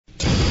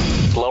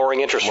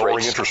Lowering interest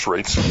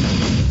rates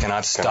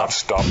cannot stop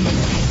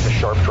the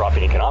sharp drop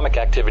in economic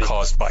activity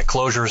caused by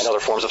closures and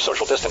other forms of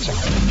social distancing.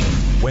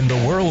 When the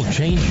world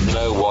changes,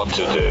 Know what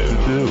to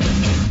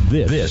do.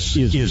 This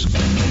is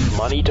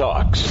Money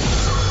Talks.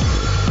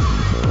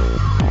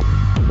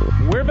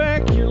 We're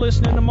back. You're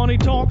listening to Money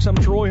Talks. I'm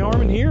Troy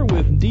Harmon here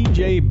with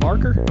DJ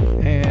Barker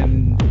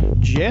and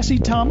Jesse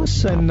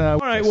Thomas. And all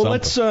right, well,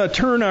 let's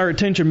turn our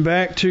attention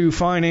back to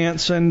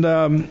finance.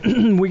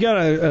 And we got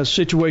a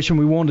situation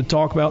we wanted to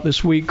talk about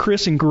this week.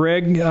 Chris and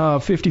Greg,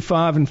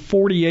 55 and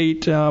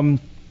 48,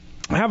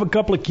 have a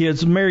couple of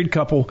kids, a married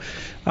couple.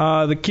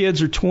 The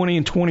kids are 20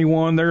 and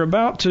 21. They're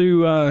about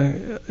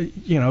to,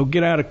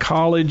 get out of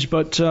college,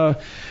 but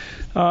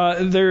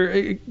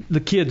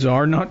the kids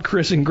are, not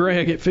Chris and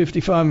Greg at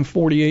 55 and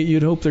 48.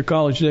 You'd hope their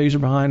college days are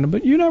behind them,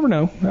 but you never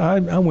know.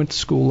 I went to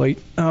school late,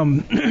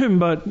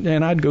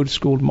 and I'd go to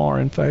school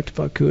tomorrow, in fact, if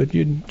I could.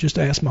 You'd just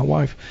ask my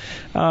wife.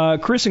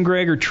 Chris and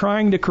Greg are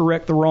trying to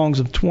correct the wrongs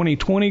of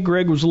 2020.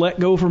 Greg was let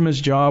go from his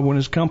job when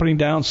his company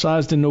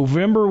downsized in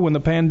November when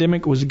the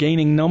pandemic was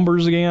gaining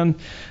numbers again.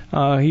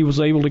 He was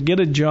able to get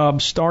a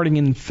job starting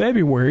in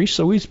February,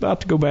 so he's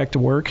about to go back to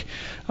work.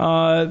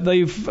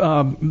 They've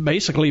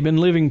basically been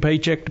living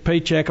paycheck to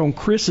paycheck on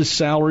Chris's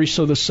salary,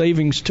 so the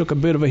savings took a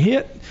bit of a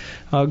hit.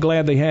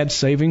 Glad they had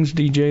savings,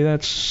 DJ.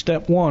 That's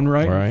step one,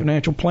 right?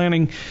 Financial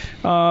planning.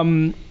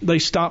 They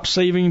stopped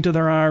saving to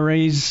their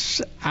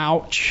IRAs.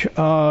 Ouch.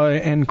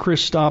 And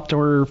Chris stopped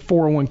her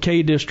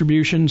 401k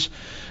distributions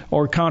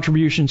or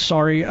contributions,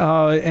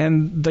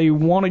 and they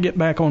want to get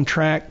back on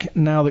track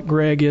now that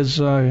Greg is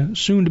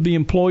soon to be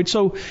employed.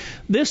 So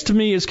this, to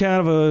me, is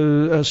kind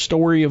of a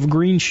story of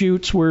green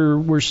shoots where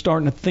we're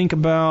starting to think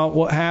about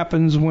what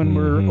happens when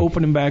we're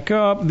opening back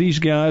up. These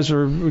guys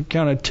are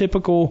kind of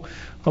typical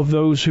of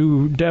those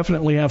who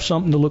definitely have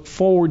something to look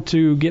forward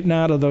to, getting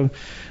out of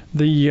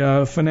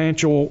the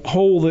financial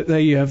hole that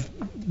they have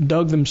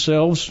dug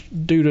themselves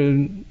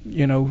due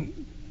to,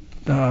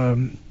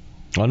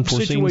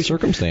 unforeseen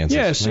circumstances.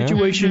 Yeah,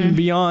 situation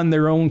beyond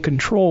their own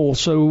control.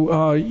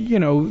 So,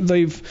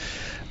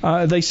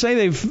 they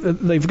say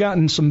they've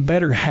gotten some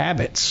better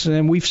habits,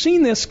 and we've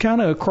seen this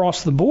kind of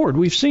across the board.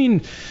 We've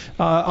seen,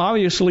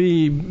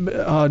 obviously,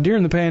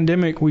 during the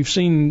pandemic, we've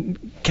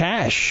seen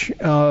cash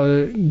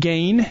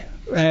gain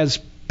as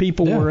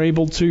people were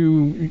able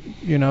to,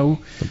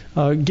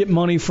 get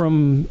money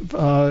from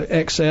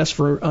excess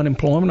for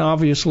unemployment.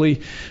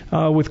 Obviously,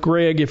 with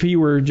Greg, if he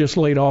were just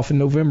laid off in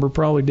November,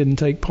 probably didn't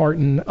take part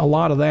in a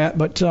lot of that.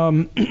 But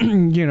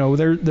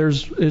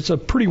it's a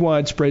pretty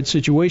widespread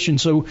situation.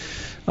 So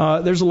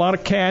there's a lot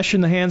of cash in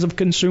the hands of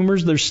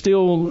consumers. They're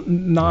still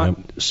not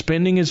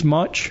spending as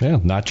much. Yeah,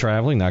 not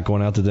traveling, not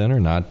going out to dinner,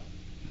 not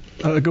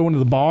going to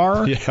the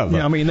bar.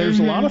 I mean, there's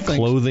a lot of things.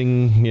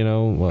 Clothing,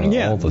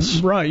 all this.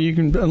 Right. You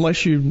can,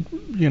 unless you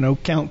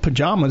count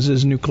pajamas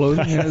as new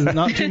clothing.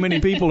 Not too many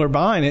people are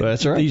buying it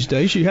these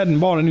days. You hadn't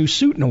bought a new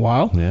suit in a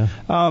while. Yeah.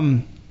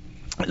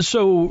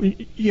 So,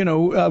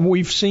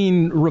 we've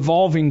seen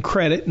revolving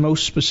credit,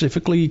 most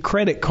specifically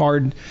credit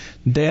card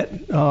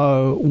debt,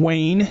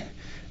 wane.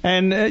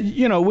 And,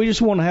 we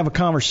just want to have a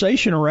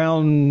conversation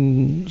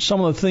around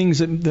some of the things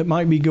that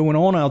might be going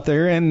on out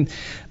there. And,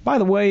 by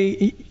the way,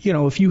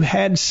 if you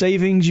had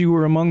savings, you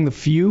were among the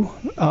few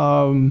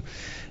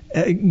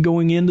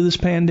going into this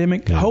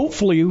pandemic. Yeah.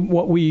 Hopefully,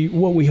 what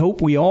we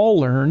hope we all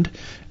learned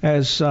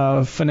as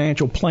a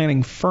financial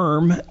planning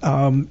firm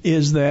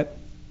is that,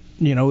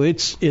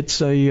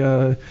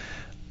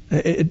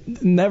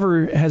 it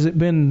never has it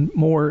been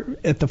more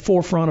at the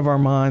forefront of our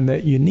mind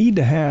that you need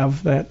to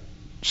have that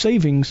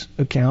savings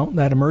account,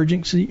 that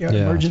emergency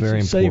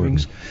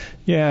savings.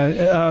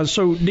 Yeah.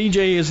 So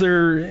DJ, is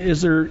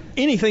there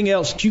anything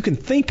else that you can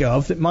think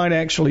of that might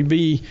actually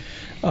be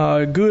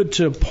good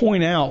to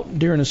point out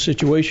during a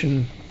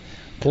situation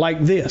like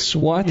this?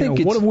 Well, I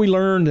think what have we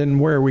learned and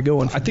where are we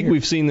going from here?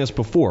 We've seen this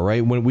before,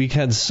 right? When we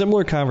had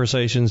similar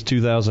conversations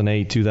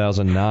 2008,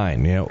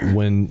 2009,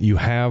 when you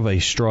have a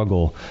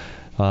struggle,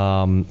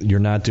 you're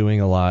not doing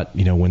a lot,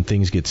 when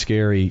things get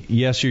scary.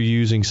 Yes, you're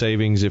using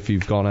savings if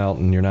you've gone out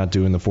and you're not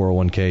doing the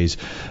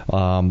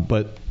 401ks,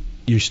 but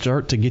you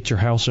start to get your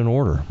house in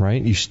order,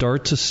 right? You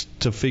start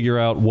to figure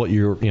out what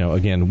you're,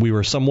 again, we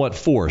were somewhat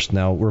forced.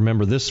 Now,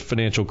 remember, this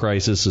financial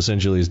crisis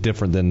essentially is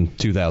different than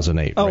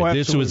 2008. Oh, right?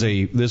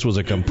 Absolutely. This was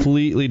a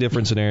completely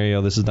different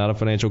scenario. This is not a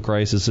financial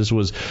crisis. This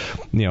was,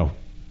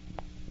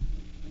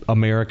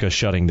 America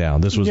shutting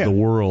down. This was the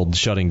world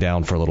shutting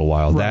down for a little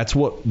while. Right. That's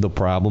what the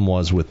problem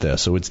was with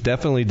this. So it's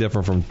definitely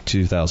different from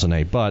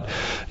 2008. But,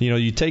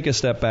 you take a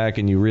step back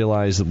and you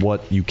realize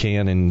what you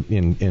can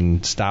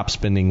and stop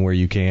spending where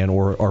you can,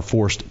 or are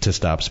forced to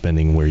stop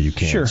spending where you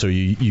can. Sure. So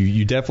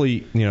you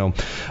definitely, I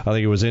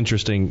think it was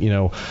interesting,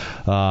 the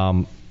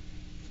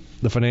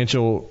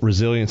Financial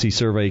Resiliency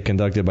Survey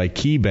conducted by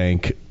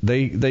KeyBank,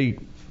 they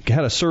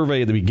had a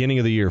survey at the beginning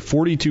of the year.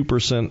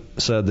 42%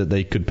 said that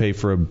they could pay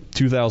for a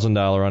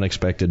 $2,000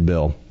 unexpected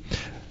bill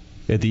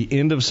At the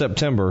end of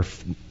September,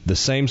 the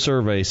same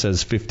survey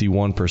says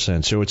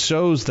 51%. So it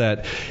shows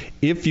that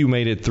if you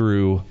made it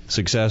through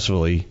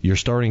successfully, you're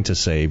starting to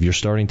save. You're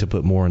starting to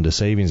put more into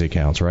savings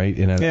accounts, right?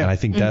 And I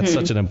think that's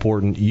such an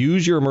important.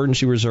 Use your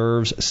emergency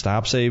reserves.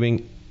 Stop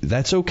saving.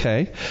 That's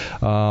okay.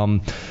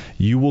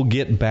 You will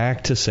get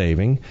back to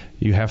saving.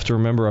 You have to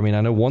remember, I mean,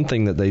 I know one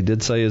thing that they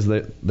did say is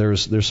that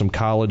there's some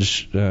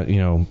college,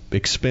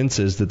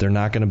 expenses that they're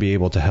not going to be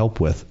able to help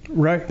with.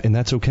 Right. And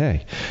that's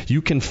okay.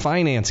 You can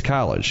finance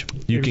college.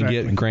 You can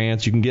get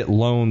grants. You can get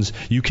loans.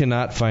 You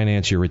cannot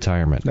finance your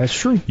retirement. That's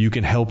true. You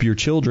can help your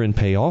children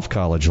pay off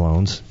college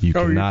loans. You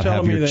cannot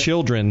have your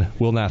children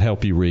will not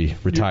help you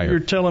retire. You're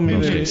telling me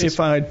that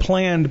if I had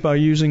planned by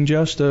using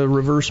just a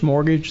reverse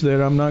mortgage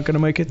that I'm not going to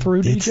make it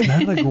through, DJ? It's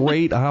not a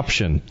great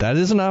option. That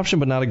is an option,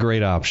 but not a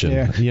great option.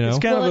 Yeah. It's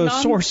kind of a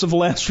source of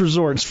last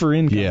resorts for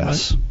income.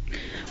 Yes. Right?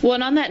 Well,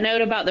 and on that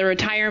note about the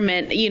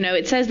retirement,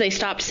 it says they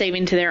stopped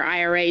saving to their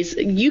IRAs.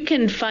 You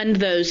can fund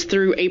those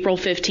through April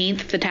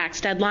 15th, the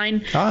tax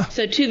deadline.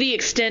 So to the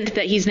extent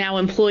that he's now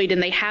employed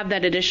and they have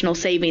that additional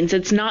savings,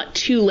 it's not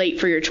too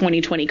late for your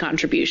 2020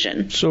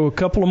 contribution. So a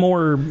couple of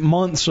more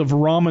months of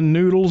ramen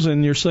noodles,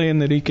 and you're saying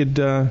that he could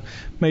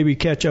maybe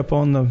catch up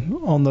on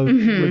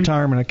the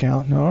retirement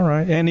account. All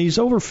right. And he's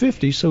over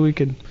 50, so he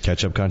could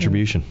catch up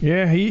contribution.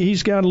 Yeah,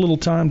 he's got a little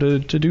time to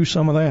do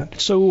some of that.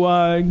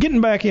 So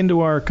getting back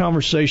into our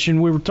conversation,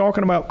 we were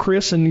talking about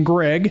Chris and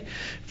Greg,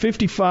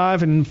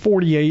 55 and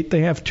 48.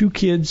 They have two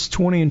kids,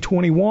 20 and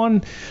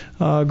 21.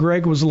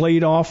 Greg was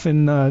laid off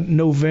in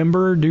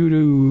November due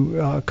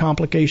to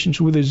complications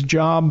with his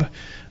job,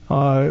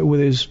 with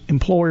his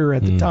employer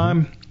at the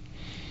time.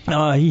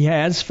 He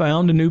has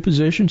found a new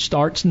position,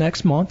 starts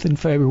next month in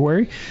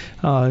February.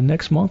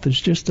 Next month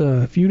is just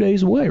a few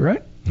days away,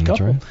 right?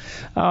 That's right.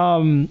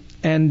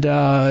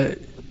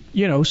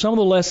 Some of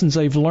the lessons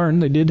they've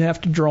learned, they did have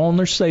to draw on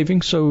their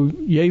savings, so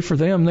yay for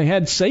them. They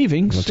had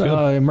savings,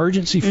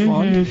 emergency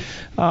fund,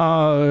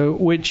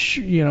 which,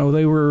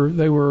 they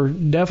were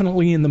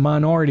definitely in the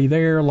minority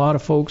there. A lot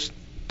of folks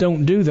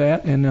don't do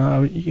that, and,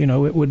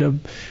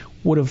 it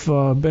would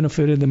have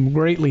benefited them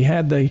greatly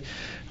had they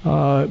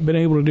been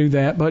able to do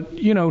that. But,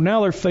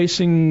 now they're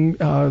facing,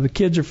 the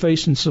kids are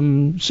facing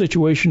some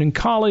situation in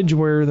college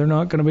where they're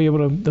not going to be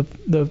able to,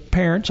 the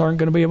parents aren't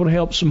going to be able to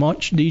help so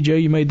much.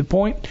 DJ, you made the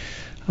point.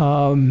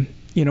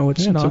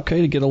 It's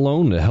okay to get a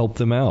loan to help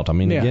them out. I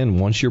mean, again,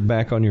 once you're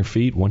back on your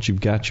feet, once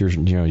you've got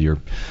your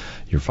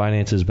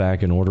finances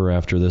back in order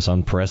after this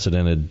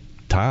unprecedented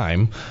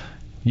time,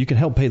 you can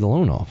help pay the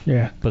loan off.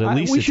 Yeah. But at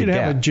least we should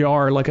have a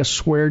jar, like a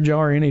swear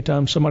jar,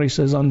 anytime somebody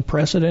says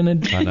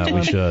unprecedented. I know,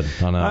 we should.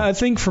 I know. I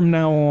think from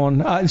now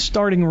on,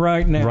 starting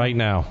right now. Right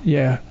now.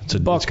 Yeah. It's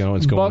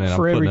going buck in.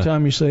 for every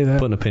time you say that.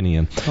 Putting a penny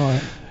in. All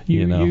right.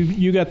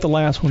 You got the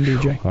last one,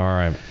 DJ. All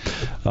right.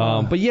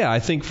 But yeah, I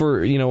think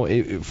for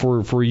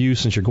you,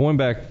 since you're going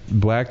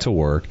back to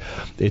work,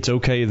 it's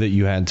okay that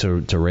you had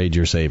to raid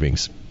your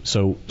savings.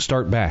 So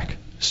start back.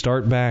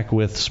 Start back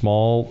with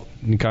small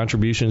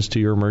contributions to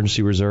your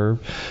emergency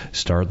reserve.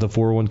 Start the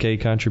 401k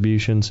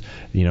contributions.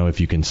 If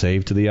you can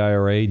save to the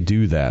IRA,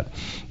 do that.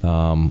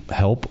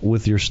 Help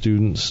with your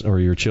students or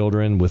your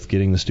children with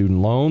getting the student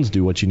loans.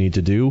 Do what you need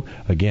to do.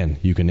 Again,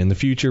 you can in the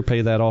future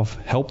pay that off,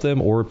 help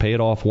them, or pay it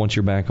off once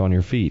you're back on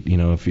your feet.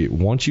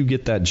 Once you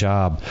get that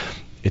job,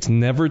 it's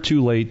never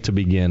too late to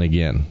begin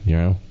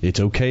again. It's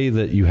okay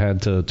that you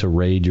had to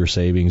raid your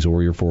savings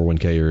or your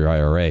 401k or your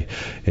IRA.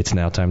 It's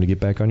now time to get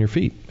back on your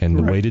feet. And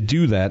the way to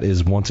do that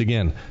is, once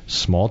again,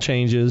 small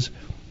changes,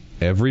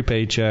 every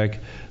paycheck,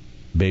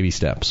 baby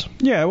steps.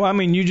 Yeah, well, I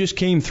mean, you just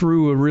came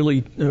through a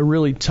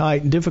really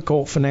tight,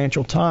 difficult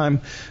financial time.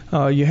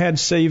 You had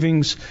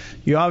savings.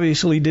 You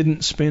obviously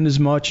didn't spend as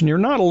much, and you're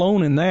not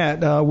alone in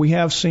that. We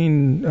have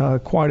seen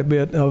quite a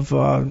bit of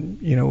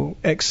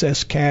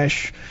excess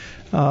cash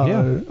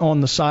on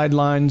the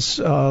sidelines.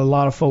 A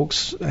lot of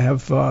folks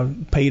have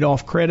paid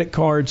off credit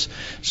cards.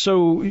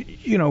 So,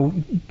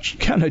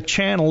 kind of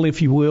channel,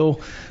 if you will,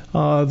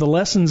 the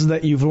lessons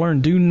that you've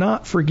learned. Do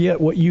not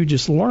forget what you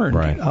just learned.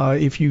 Right.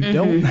 If you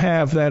don't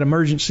have that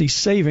emergency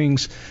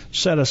savings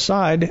set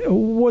aside,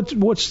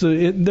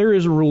 there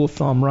is a rule of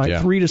thumb, right?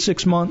 Yeah. 3 to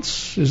 6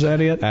 months, is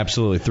that it?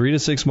 Absolutely. 3 to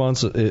 6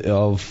 months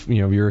of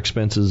your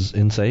expenses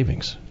in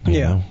savings.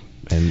 You know?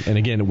 And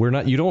again,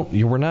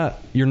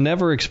 you're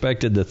never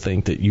expected to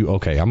think that I'm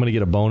going to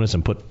get a bonus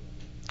and put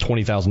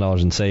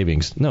 $20,000 in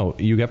savings. No,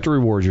 you have to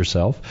reward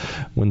yourself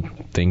when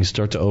things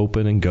start to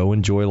open and go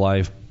enjoy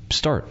life.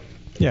 Start.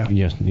 Yeah.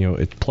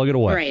 Plug it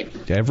away.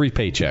 Right. Every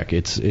paycheck.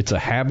 It's a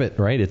habit,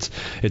 right?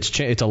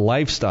 It's a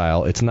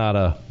lifestyle. It's not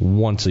a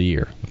once a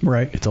year.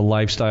 Right. It's a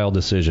lifestyle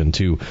decision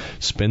to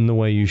spend the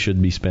way you should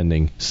be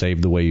spending,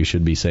 save the way you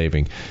should be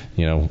saving.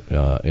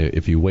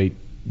 If you wait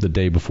the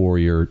day before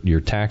your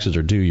taxes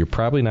are due, you're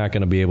probably not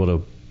going to be able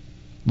to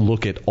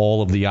look at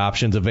all of the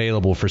options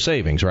available for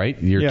savings,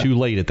 right? You're too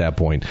late at that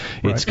point.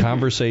 Right. It's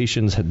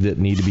conversations that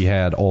need to be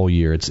had all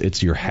year.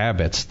 It's your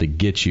habits that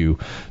get you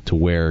to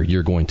where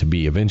you're going to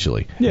be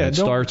eventually. Yeah, it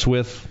starts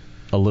with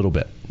a little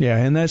bit. Yeah,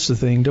 and that's the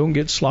thing. Don't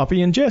get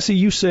sloppy. And Jesse,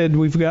 you said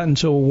we've got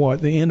until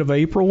what, the end of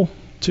April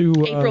to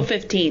April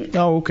 15th.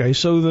 Oh, okay.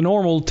 So the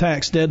normal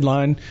tax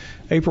deadline,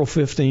 April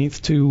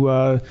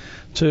 15th,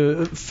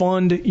 to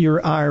fund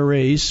your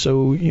IRAs.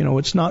 So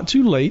it's not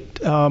too late.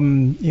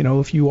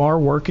 If you are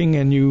working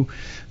and you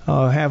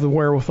have the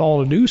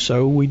wherewithal to do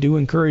so, we do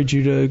encourage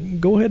you to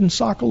go ahead and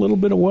sock a little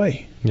bit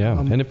away. Yeah,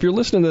 and if you're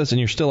listening to this and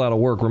you're still out of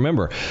work,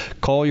 remember,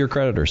 call your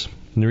creditors.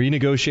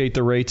 Renegotiate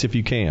the rates if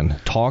you can.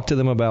 Talk to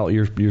them about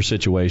your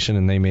situation,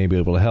 and they may be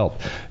able to help.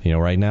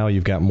 Right now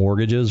you've got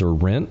mortgages or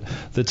rent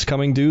that's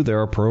coming due.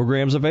 There are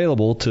programs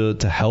available to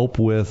help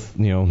with,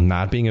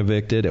 not being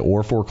evicted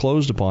or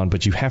foreclosed upon,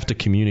 but you have to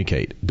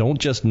communicate. Don't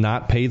just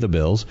not pay the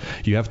bills.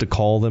 You have to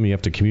call them. You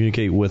have to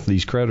communicate with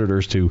these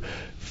creditors to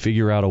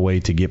figure out a way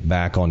to get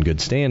back on good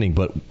standing.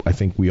 But I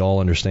think we all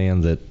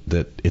understand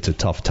that it's a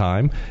tough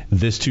time.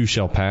 This too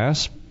shall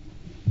pass.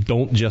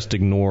 Don't just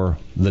ignore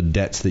the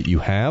debts that you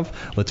have.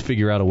 Let's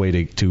figure out a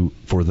way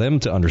for them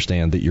to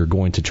understand that you're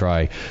going to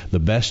try the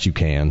best you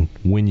can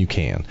when you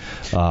can.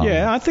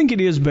 I think it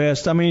is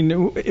best. I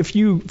mean, if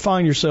you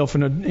find yourself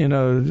in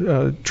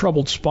a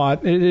troubled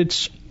spot,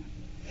 it's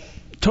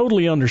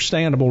totally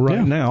understandable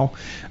now.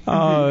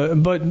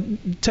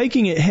 But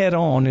taking it head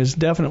on is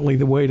definitely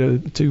the way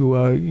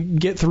to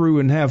get through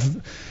and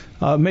have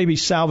maybe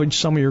salvage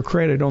some of your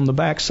credit on the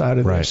backside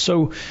of this.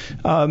 So,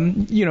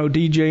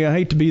 DJ, I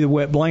hate to be the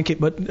wet blanket,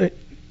 but,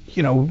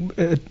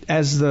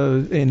 as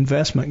the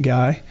investment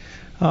guy,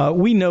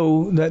 we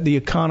know that the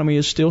economy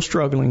is still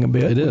struggling a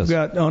bit. We've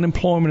got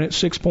unemployment at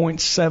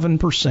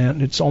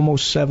 6.7%. It's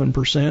almost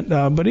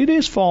 7%, but it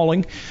is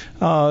falling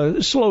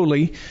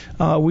slowly.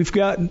 We've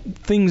got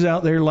things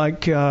out there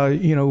like,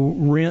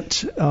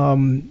 rent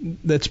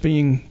that's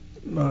being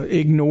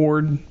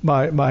ignored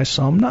by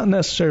some, not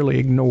necessarily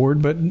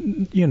ignored, but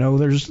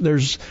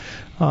there's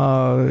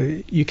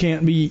you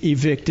can't be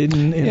evicted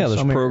in there's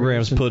some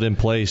programs put in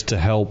place to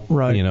help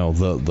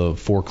the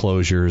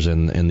foreclosures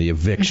and the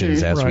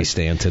evictions as we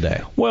stand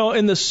today. Well,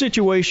 and the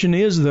situation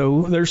is,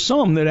 though, there's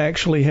some that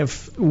actually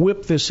have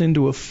whipped this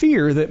into a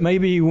fear that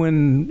maybe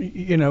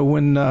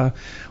when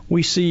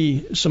we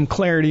see some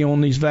clarity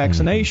on these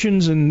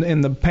vaccinations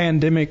and the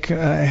pandemic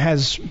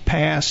has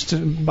passed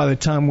by the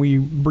time we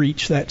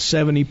breach that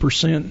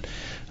 70%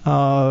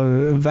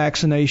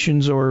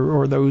 vaccinations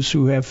or those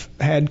who have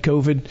had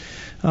COVID.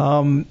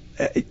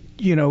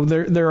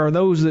 There are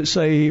those that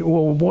say,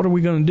 well, what are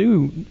we going to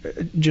do?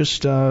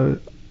 Just, are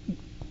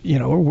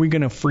we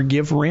going to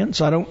forgive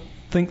rents? I don't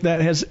think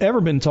that has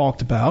ever been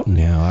talked about.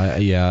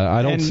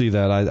 I don't see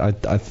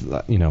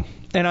that.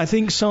 And I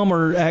think some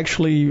are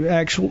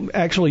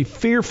actually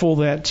fearful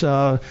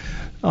that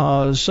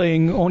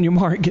saying on your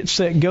mark, get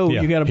set, go,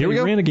 you got to pay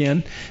rent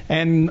again,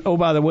 and oh,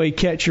 by the way,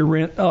 catch your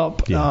rent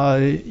up.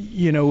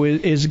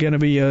 Is going to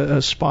be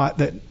a spot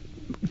that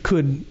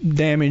could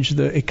damage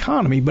the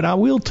economy. But I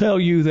will tell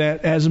you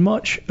that as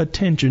much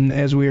attention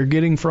as we are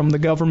getting from the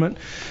government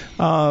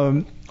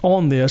on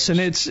this, and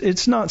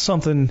it's not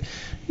something,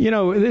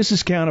 this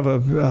is kind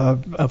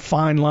of a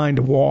fine line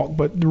to walk,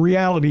 but the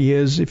reality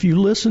is, if you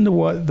listen to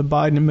what the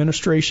Biden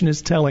administration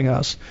is telling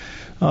us,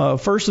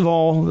 first of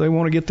all, they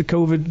want to get the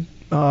COVID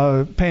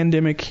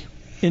pandemic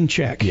in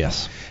check.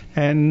 Yes.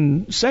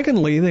 And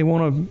secondly, they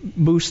want to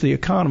boost the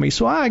economy.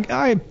 So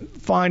I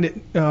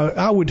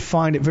would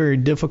find it very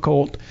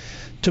difficult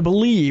to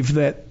believe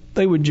that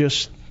they would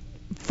just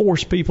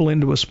force people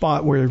into a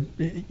spot where,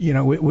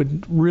 it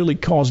would really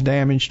cause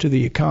damage to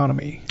the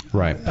economy.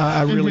 Right.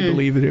 I really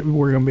believe that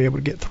we're going to be able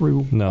to get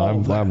through.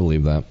 No, I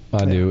believe that.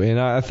 I do. And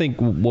I think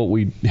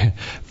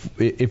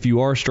if you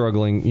are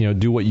struggling,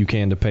 do what you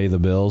can to pay the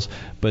bills,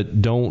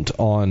 but don't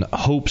on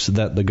hopes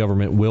that the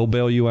government will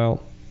bail you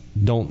out.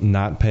 Don't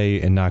not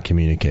pay and not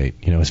communicate.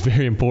 It's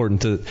very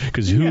important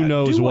because who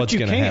knows what's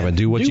going to happen.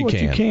 Do what you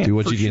can. Do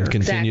what you can.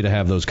 Continue to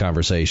have those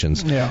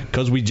conversations. Yeah.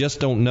 Because we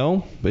just don't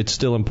know. It's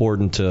still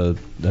important to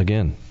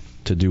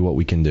do what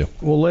we can do.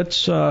 Well,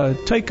 let's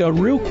take a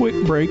real quick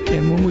break,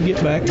 and when we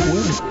get back,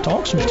 we'll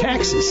talk some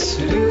taxes.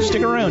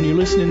 Stick around. You're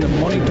listening to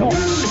Money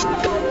Talks.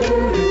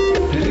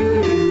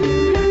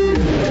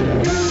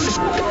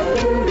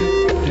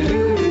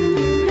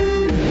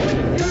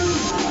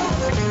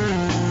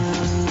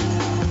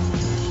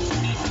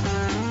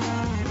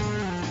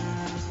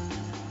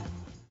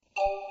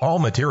 All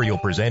material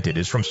presented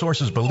is from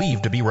sources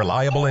believed to be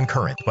reliable and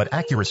current, but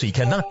accuracy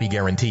cannot be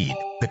guaranteed.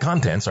 The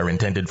contents are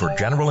intended for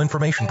general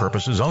information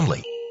purposes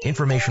only.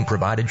 Information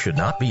provided should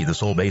not be the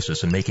sole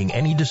basis in making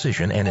any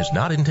decision and is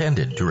not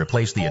intended to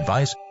replace the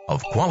advice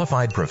of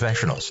qualified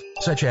professionals,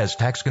 such as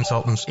tax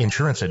consultants,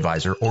 insurance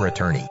advisor, or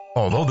attorney.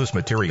 Although this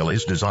material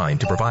is designed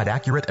to provide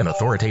accurate and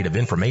authoritative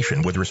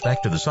information with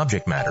respect to the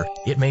subject matter,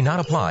 it may not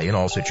apply in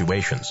all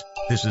situations.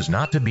 This is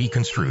not to be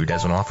construed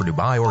as an offer to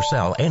buy or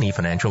sell any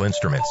financial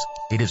instruments.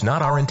 It is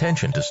not our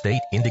intention to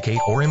state, indicate,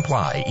 or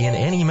imply in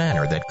any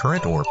manner that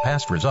current or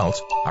past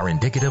results are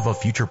indicative of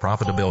future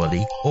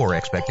profitability or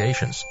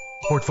expectations.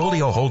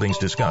 Portfolio holdings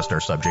discussed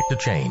are subject to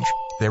change.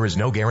 There is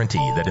no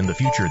guarantee that in the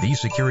future these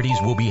securities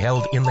will be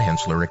held in the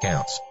Hensler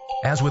accounts.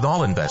 As with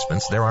all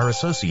investments, there are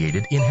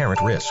associated inherent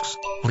risks.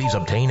 Please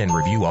obtain and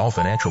review all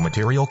financial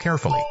material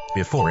carefully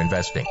before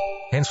investing.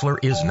 Henssler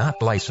is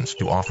not licensed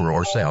to offer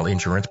or sell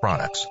insurance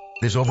products.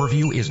 This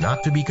overview is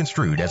not to be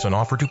construed as an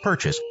offer to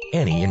purchase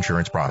any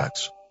insurance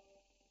products.